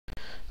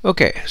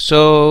Okay,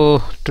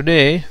 so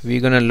today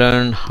we're gonna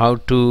learn how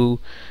to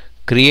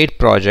create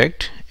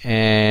project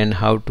and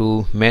how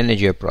to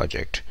manage your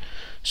project.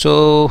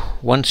 So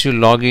once you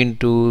log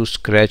into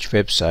Scratch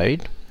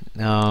website,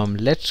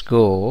 let's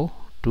go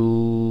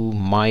to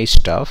my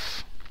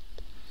stuff,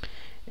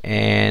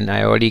 and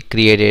I already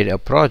created a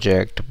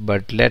project,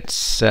 but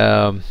let's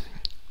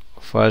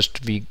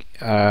first we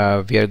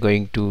are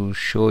going to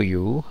show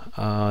you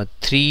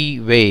three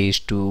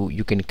ways to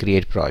you can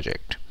create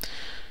project.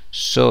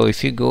 So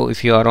if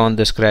you are on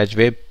the Scratch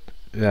web,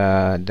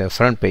 the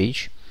front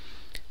page,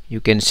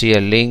 you can see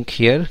a link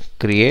here,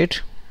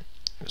 create.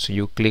 So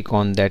you click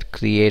on that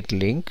create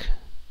link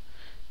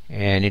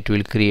and it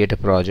will create a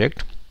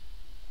project,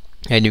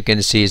 and you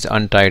can see it's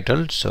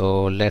untitled.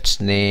 So let's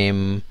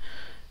name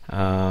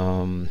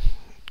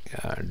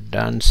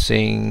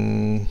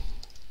dancing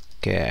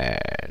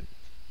cat,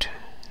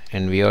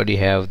 and we already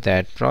have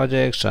that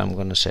project, so I'm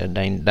gonna say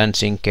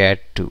dancing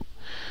cat 2.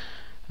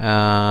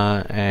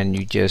 And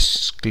you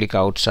just click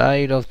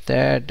outside of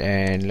that,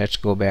 and let's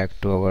go back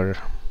to our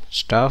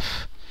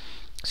stuff.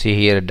 See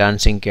here,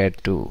 dancing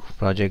cat 2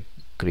 project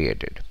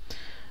created.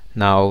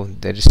 Now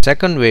there is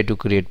second way to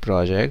create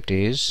project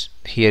is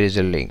here is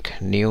a link,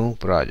 new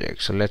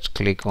project. So let's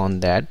click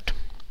on that,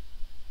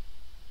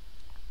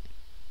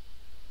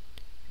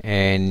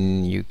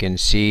 and you can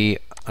see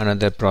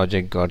another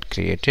project got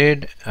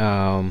created.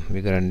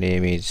 We're gonna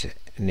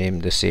name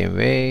the same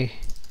way,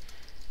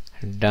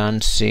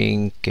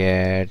 dancing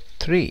cat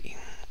 3.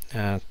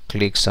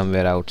 Click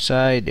somewhere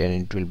outside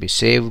and it will be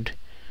saved.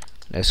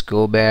 Let's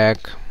go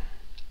back,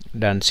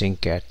 dancing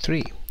cat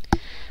 3.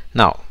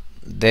 Now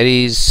there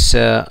is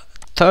a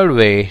third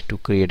way to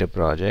create a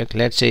project.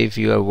 Let's say if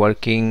you are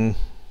working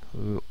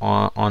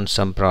on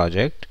some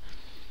project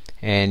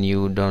and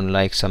you don't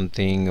like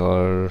something,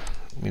 or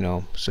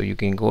so you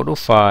can go to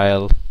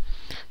file,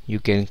 you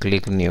can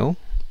click new,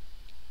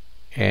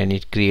 and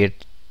it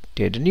created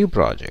a new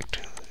project.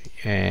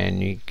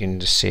 And you can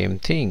the same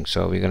thing,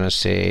 so we're gonna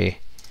say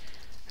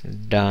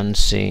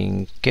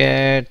dancing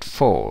cat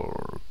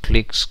 4,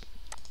 clicks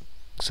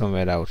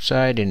somewhere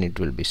outside and it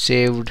will be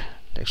saved.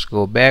 Let's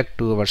go back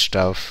to our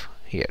stuff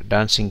here,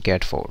 dancing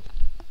cat 4.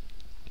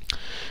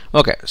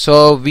 Okay,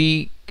 so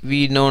we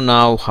know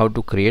now how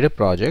to create a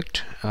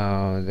project. There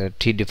are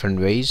three different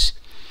ways.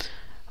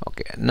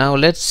 Okay, now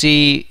let's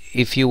see,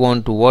 if you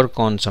want to work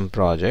on some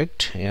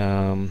project,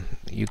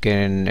 you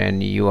can,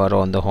 and you are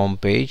on the home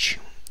page,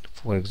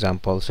 for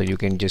example. So you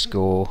can just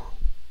go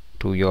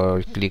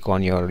to click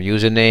on your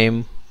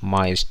username,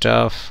 my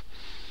stuff,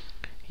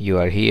 you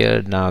are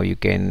here. Now you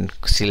can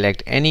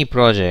select any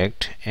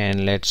project,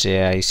 and let's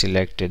say I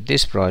selected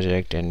this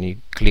project, and you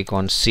click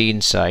on see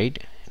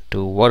inside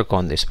to work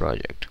on this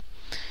project.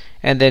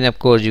 And then of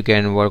course you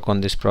can work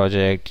on this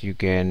project, you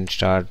can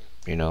start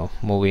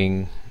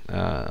moving,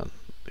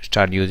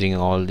 start using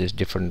all these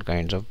different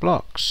kinds of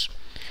blocks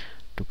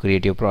to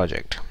create your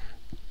project.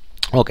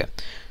 Okay,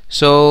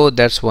 so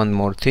that's one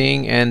more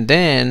thing. And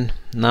then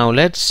now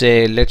let's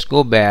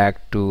go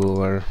back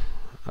to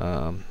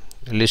our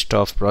list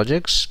of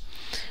projects,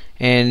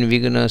 and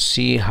we're gonna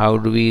see how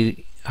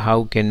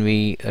can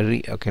we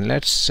okay,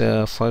 let's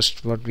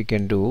first what we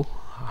can do,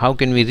 how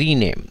can we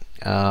rename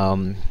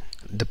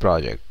the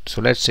project.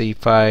 So let's say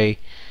if I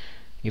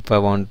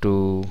want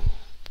to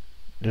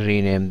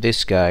rename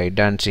this guy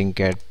dancing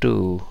cat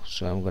 2,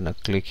 so I'm gonna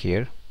click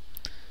here.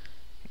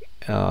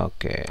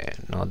 Okay,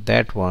 not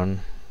that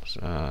one.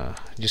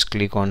 Just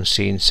click on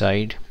see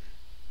inside,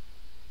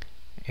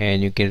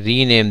 and you can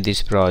rename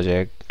this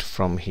project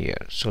from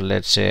here. So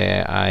let's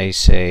say I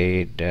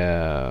said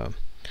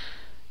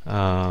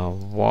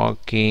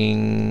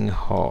walking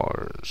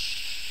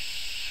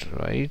horse,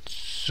 right?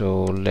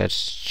 So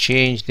let's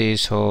change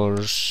this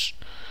horse.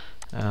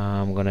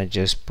 I'm gonna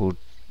just put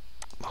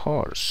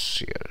horse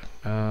here.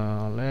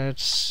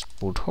 Let's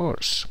put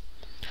horse,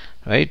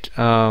 right?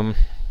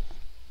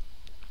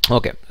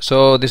 Okay,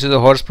 so this is a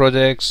horse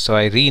project, so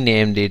I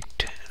renamed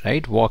it,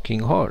 right,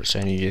 walking horse.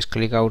 And you just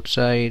click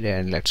outside,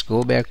 and let's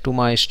go back to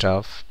my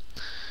stuff.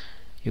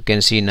 You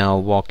can see now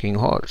walking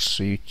horse,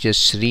 so you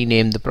just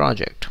rename the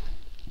project.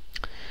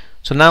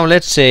 So now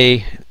let's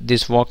say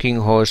this walking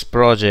horse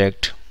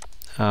project,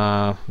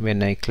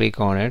 when I click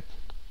on it,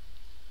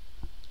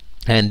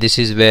 and this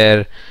is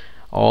where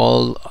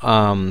all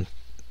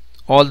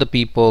the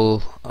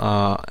people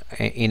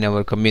in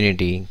our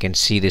community can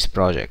see this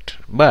project.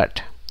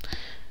 But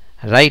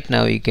right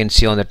now you can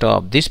see on the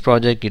top, this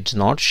project is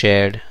not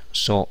shared,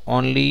 so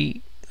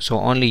only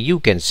you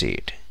can see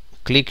it.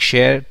 Click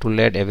share to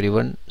let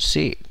everyone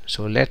see it.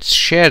 So let's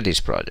share this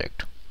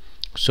project,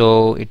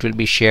 so it will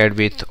be shared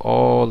with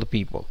all the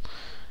people.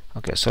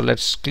 Okay, so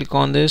let's click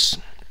on this,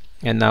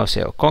 and now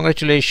say, oh,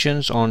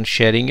 congratulations on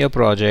sharing your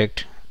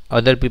project.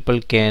 Other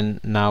people can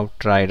now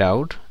try it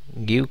out,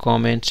 give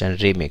comments and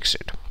remix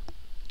it.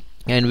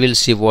 And we'll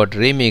see what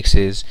remix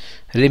is.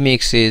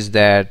 Remix is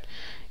that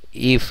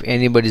if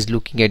anybody is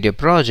looking at your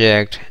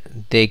project,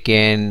 they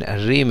can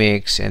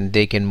remix and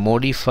they can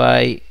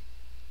modify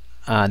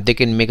they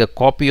can make a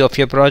copy of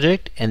your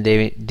project, and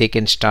they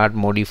can start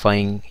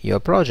modifying your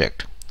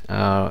project.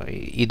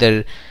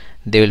 Either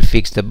they will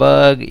fix the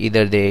bug,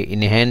 either they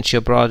enhance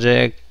your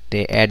project,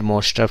 they add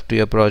more stuff to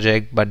your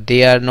project, but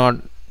they are not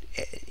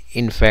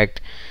in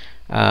fact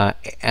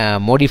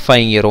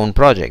modifying your own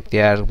project.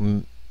 They are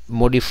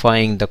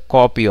modifying the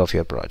copy of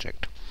your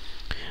project.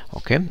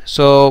 Okay,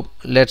 so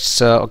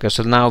let's okay,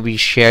 so now we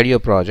share your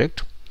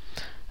project,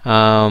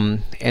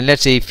 and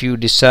let's say if you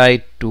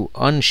decide to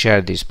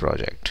unshare this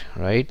project,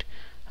 right?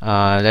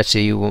 Let's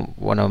say you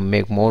want to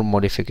make more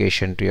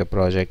modification to your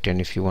project,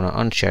 and if you want to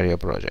unshare your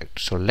project,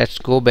 so let's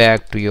go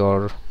back to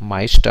your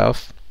my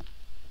stuff,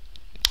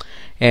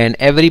 and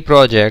every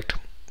project,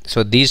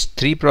 so these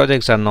 3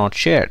 projects are not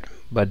shared,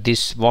 but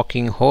this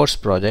walking horse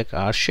project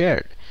are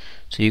shared.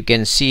 So you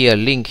can see a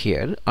link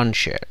here,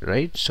 unshared,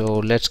 right? So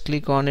let's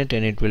click on it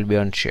and it will be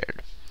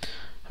unshared,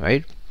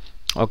 right?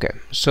 Okay,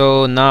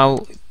 so now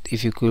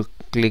if you could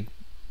click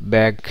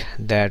back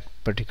that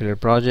particular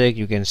project,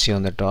 you can see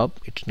on the top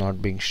it's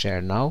not being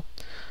shared now.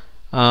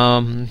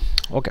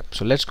 Okay,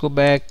 so let's go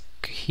back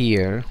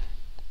here.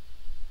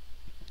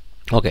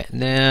 Okay,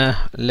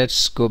 now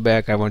let's go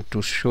back. I want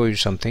to show you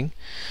something,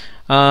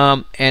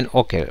 and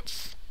okay,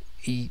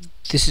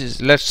 this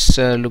is, let's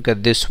look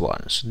at this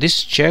one. So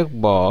this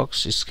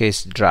checkbox is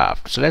case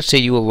draft. So let's say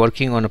you are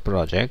working on a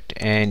project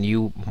and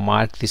you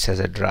mark this as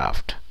a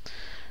draft.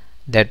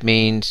 That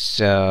means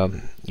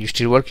you're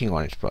still working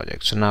on this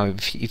project. So now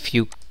if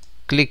you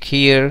click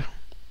here,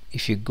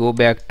 if you go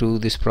back to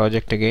this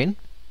project again,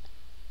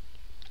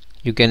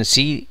 you can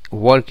see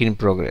work in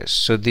progress.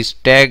 So this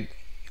tag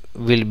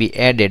will be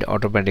added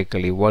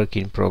automatically, work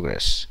in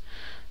progress.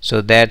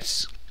 So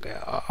that's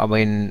I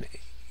mean,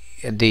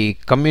 the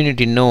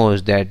community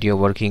knows that you're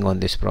working on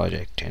this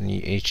project and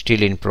it's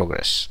still in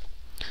progress.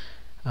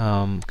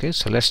 Okay,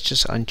 so let's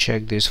just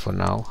uncheck this for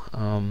now.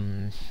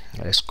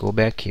 Let's go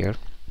back here.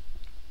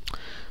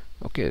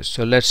 Okay,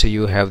 so let's say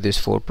you have this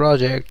 4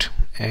 project,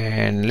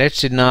 and let's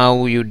say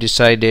now you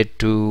decided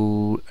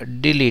to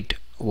delete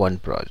one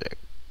project,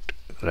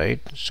 right?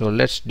 So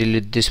let's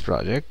delete this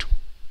project.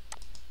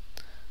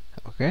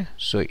 Okay,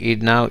 so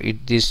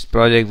this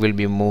project will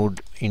be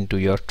moved into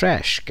your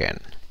trash can,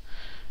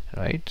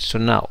 right? So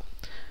now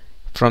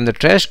from the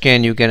trash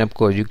can, you can, of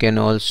course, you can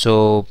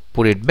also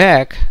put it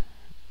back,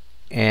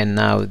 and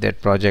now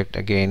that project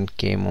again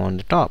came on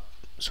the top.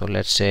 So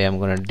let's say I'm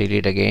gonna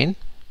delete again,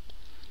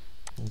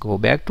 go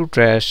back to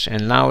trash,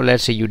 and now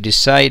let's say you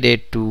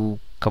decided to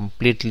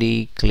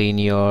completely clean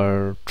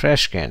your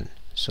trash can.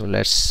 So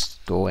let's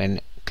go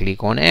and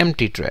click on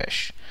empty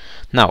trash.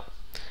 Now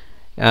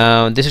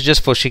this is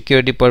just for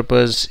security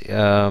purpose.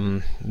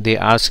 They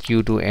ask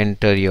you to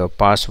enter your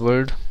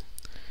password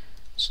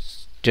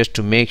just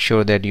to make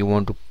sure that you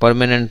want to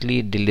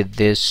permanently delete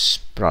this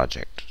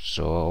project.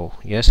 So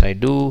yes, I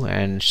do,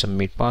 and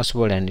submit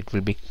password, and it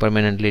will be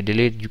permanently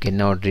deleted. You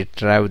cannot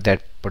retrieve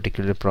that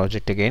particular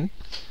project again.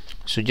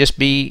 So just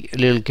be a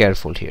little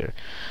careful here.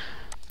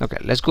 Okay,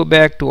 let's go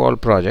back to all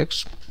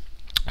projects.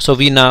 So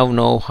we now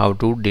know how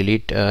to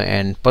delete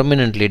and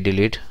permanently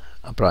delete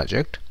a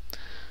project.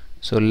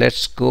 So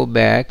let's go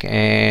back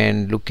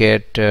and look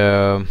at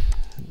the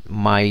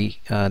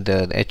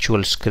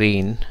actual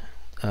screen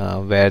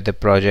where the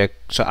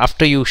project. So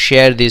after you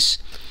share this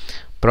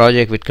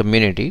project with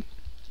community,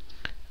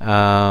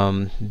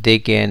 they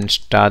can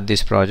start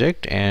this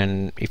project,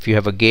 and if you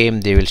have a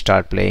game, they will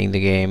start playing the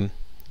game.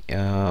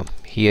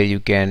 Here you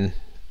can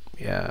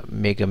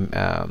make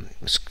a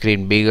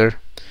screen bigger.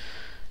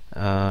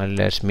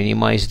 Let's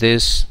minimize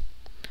this.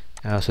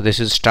 So this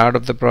is start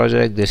of the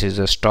project, this is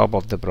the stop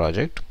of the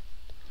project.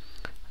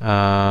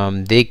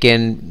 They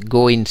can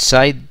go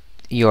inside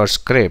your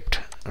script,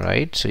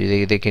 right? So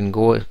they can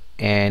go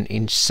and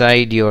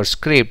inside your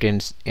script,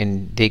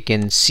 and they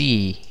can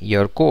see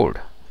your code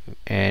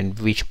and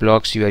which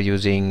blocks you are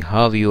using,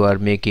 how you are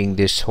making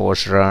this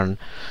horse run,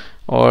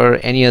 or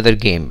any other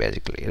game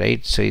basically,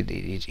 right? So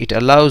it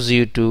allows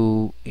you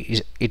to,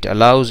 it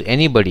allows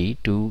anybody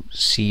to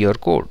see your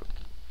code.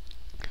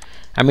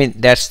 I mean,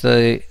 that's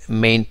the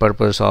main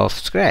purpose of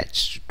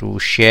Scratch, to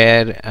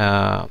share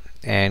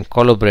and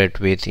collaborate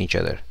with each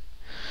other.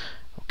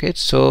 Okay,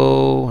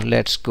 so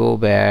let's go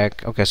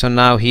back. Okay, so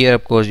now here,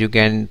 of course, you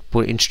can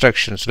put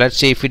instructions. Let's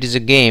say if it is a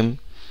game,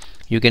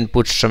 you can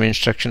put some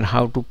instruction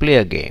how to play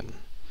a game.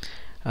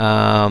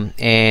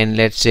 And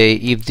let's say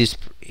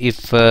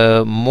if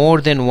more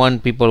than one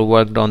people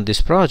worked on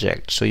this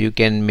project, so you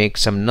can make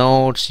some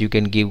notes, you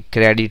can give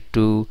credit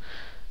to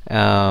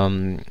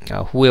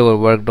whoever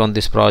worked on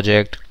this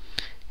project.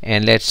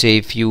 And let's say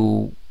if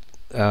you're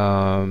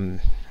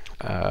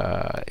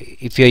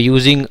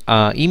using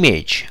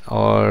image,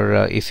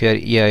 or if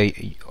you're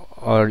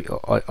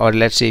or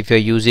let's say if you're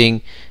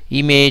using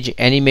image,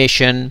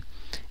 animation,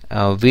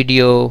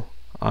 video,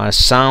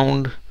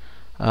 sound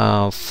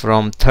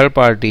from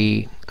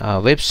third-party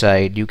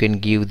website, you can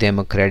give them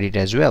a credit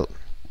as well.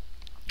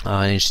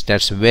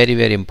 That's very,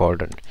 very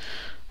important.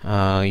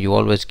 You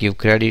always give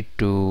credit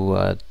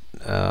to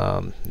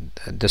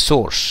the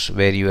source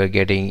where you are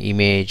getting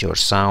image or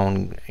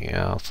sound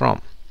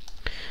from.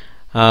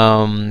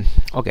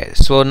 Okay,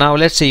 so now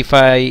let's say if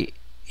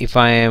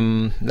I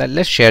am,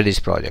 let's share this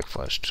project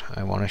first.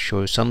 I want to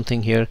show you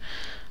something here.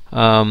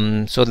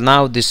 So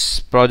now this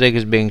project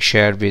is being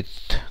shared with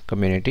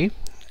community.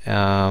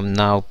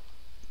 Now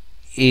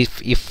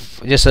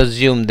if just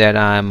assume that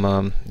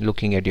I'm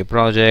looking at your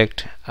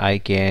project, I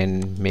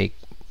can make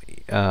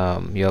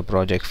your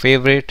project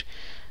favorite,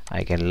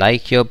 I can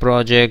like your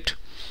project,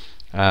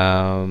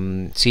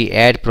 see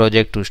add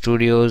project to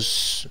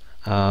studios.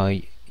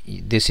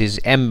 This is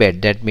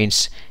embed. That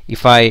means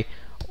if I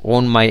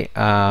own my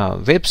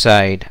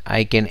website,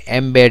 I can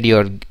embed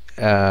your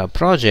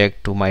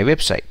project to my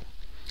website.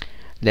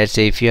 Let's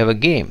say if you have a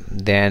game,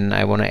 then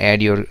I want to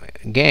add your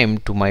game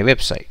to my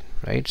website,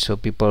 right? So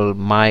people,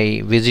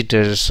 my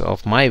visitors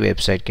of my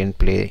website, can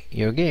play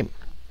your game.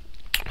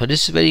 So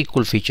this is a very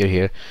cool feature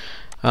here.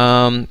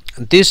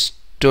 This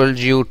tells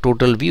you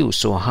total views,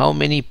 so how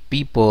many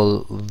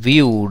people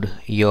viewed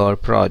your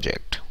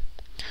project.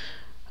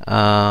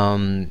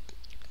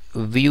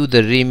 View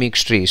the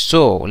remix tree.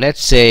 So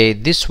let's say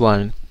this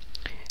one,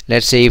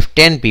 let's say if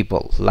 10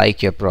 people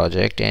like your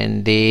project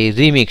and they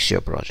remix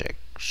your project,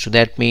 so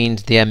that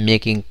means they are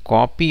making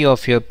copy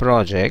of your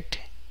project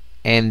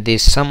and they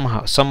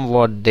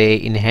somewhat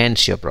they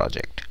enhance your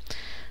project.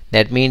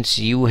 That means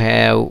you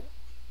have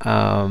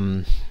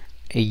 10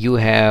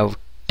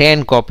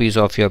 copies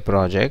of your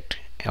project,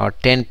 or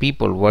 10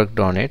 people worked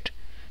on it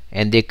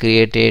and they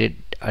created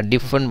a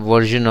different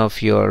version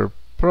of your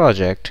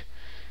project.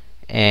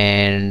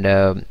 And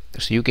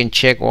so you can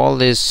check all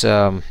this,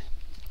 so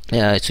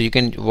you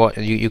can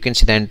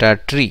see the entire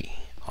tree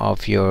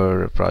of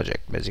your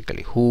project,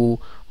 basically who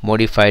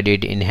modified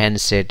it,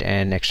 enhanced it,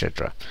 and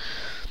etc.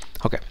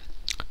 Okay,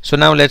 so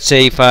now let's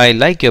say if I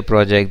like your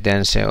project,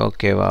 then say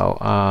okay,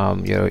 wow,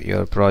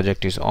 your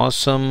project is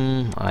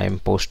awesome, I am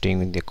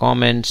posting the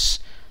comments.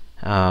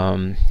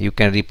 You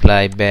can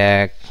reply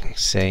back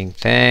saying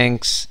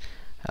thanks,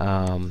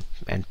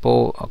 and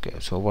okay,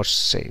 so what's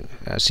saying,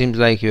 seems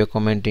like you are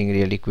commenting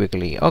really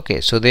quickly. Okay,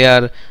 so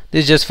this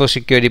is just for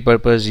security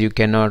purpose. You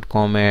cannot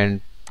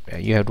comment,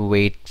 you have to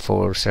wait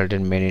for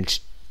certain minutes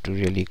to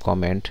really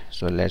comment.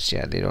 So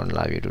yeah, they don't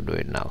allow you to do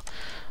it now.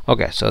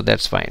 Okay, so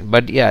that's fine,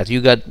 but yeah,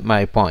 you got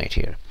my point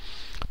here.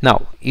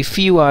 Now if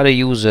you are a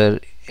user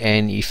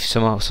and if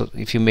somehow,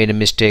 if you made a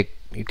mistake,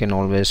 you can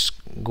always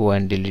go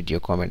and delete your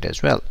comment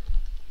as well.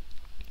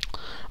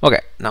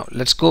 Okay, now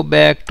let's go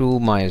back to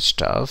my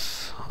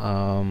stuff.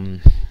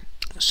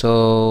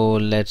 So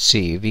let's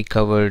see, we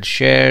covered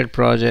shared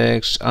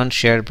projects,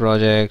 unshared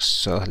projects.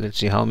 So let's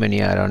see how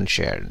many are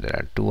unshared. There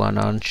are 2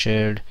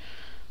 unshared,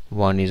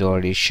 1 is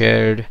already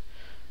shared.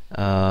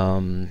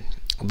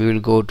 We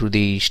will go to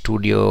the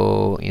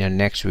studio in a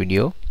next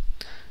video.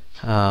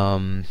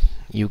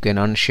 You can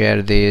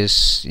unshare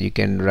this, you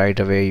can right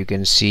away, you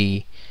can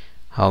see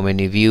how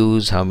many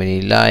views, how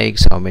many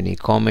likes, how many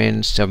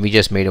comments. So we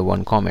just made a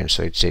 1 comment,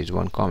 so it says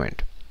 1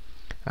 comment.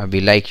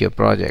 We like your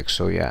project,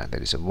 so yeah, there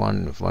is a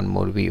one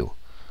more view.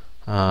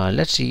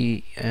 Let's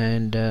see,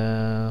 and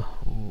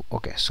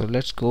okay, so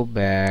let's go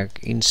back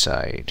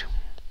inside.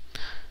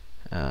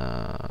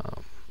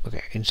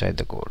 Okay, inside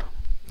the code.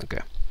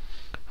 Okay,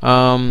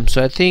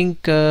 so I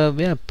think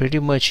yeah, pretty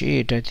much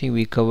it. I think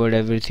we covered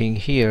everything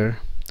here.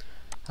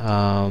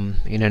 In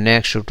the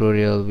next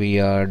tutorial we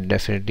are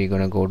definitely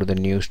gonna go to the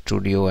new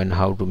studio and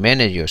how to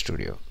manage your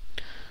studio.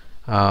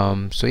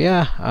 So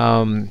yeah,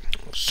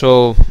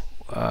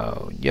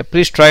 yeah,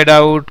 please try it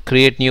out,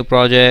 create new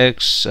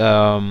projects,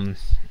 rename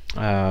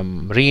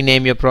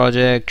your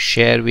project,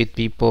 share with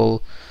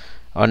people,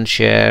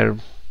 unshare,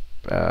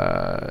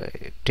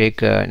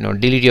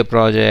 delete your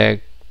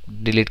project,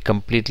 delete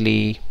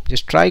completely.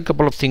 Just try a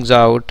couple of things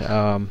out.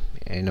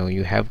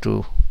 You have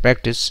to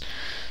practice.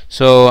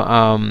 So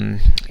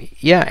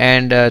yeah,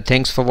 and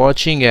thanks for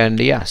watching, and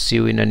yeah, see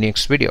you in the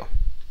next video.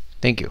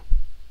 Thank you.